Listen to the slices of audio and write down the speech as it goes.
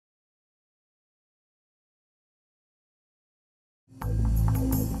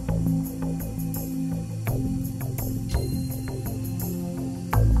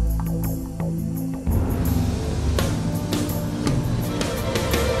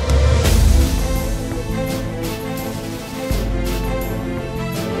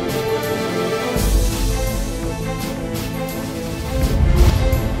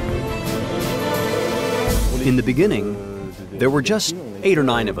In the beginning, there were just 8 or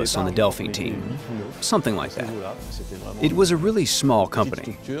 9 of us on the Delphine team, something like that. It was a really small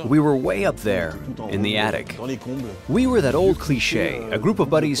company. We were way up there, in the attic. We were that old cliché, a group of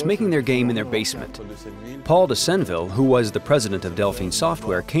buddies making their game in their basement. Paul de Senville, who was the president of Delphine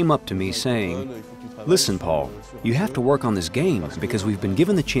Software, came up to me saying, "Listen, Paul, you have to work on this game because we've been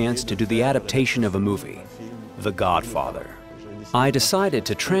given the chance to do the adaptation of a movie, The Godfather." I decided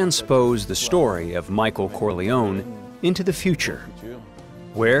to transpose the story of Michael Corleone into the future,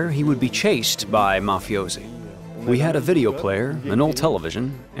 where he would be chased by mafiosi. We had a video player, an old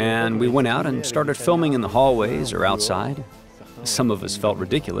television, and we went out and started filming in the hallways or outside. Some of us felt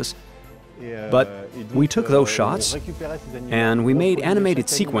ridiculous, but we took those shots and we made animated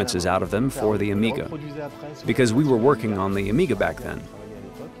sequences out of them for the Amiga, because we were working on the Amiga back then.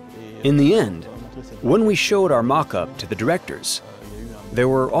 In the end, when we showed our mock-up to the directors, there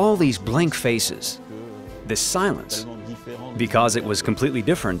were all these blank faces, this silence, because it was completely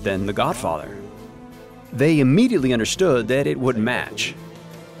different than The Godfather. They immediately understood that it wouldn't match.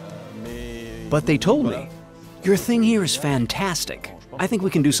 But they told me, "Your thing here is fantastic. I think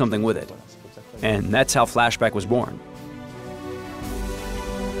we can do something with it." And that's how Flashback was born.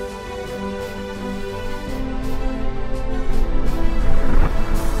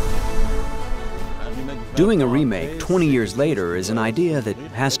 Doing a remake 20 years later is an idea that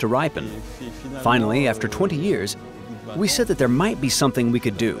has to ripen. Finally, after 20 years, we said that there might be something we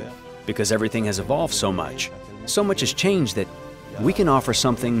could do, because everything has evolved so much. So much has changed that we can offer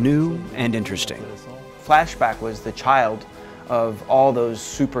something new and interesting. Flashback was the child of all those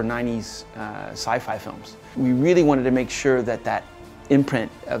super 90s sci-fi films. We really wanted to make sure that that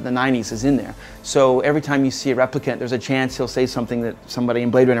imprint of the 90s is in there. So every time you see a replicant, there's a chance he'll say something that somebody in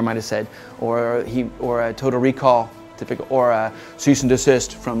Blade Runner might have said, or a Total Recall, or a cease and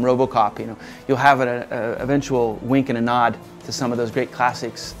desist from RoboCop. You know, you'll have an eventual wink and a nod to some of those great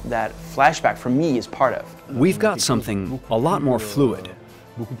classics that Flashback, for me, is part of. We've got something a lot more fluid,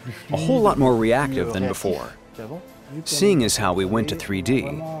 a whole lot more reactive than before. Seeing as how we went to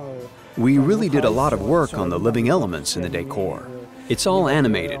 3D, we really did a lot of work on the living elements in the decor. It's all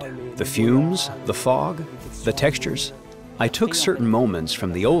animated. The fumes, the fog, the textures. I took certain moments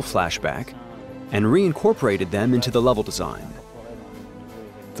from the old Flashback and reincorporated them into the level design.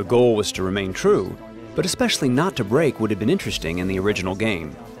 The goal was to remain true, but especially not to break what had been interesting in the original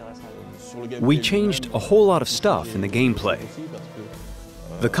game. We changed a whole lot of stuff in the gameplay.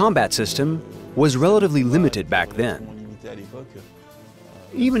 The combat system was relatively limited back then.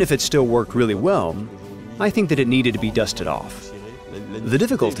 Even if it still worked really well, I think that it needed to be dusted off. The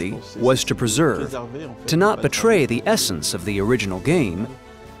difficulty was to preserve, to not betray the essence of the original game,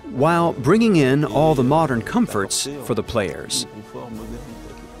 while bringing in all the modern comforts for the players,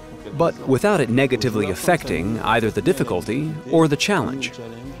 but without it negatively affecting either the difficulty or the challenge.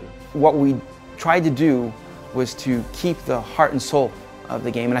 What we tried to do was to keep the heart and soul of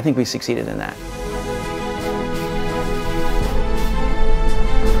the game, and I think we succeeded in that.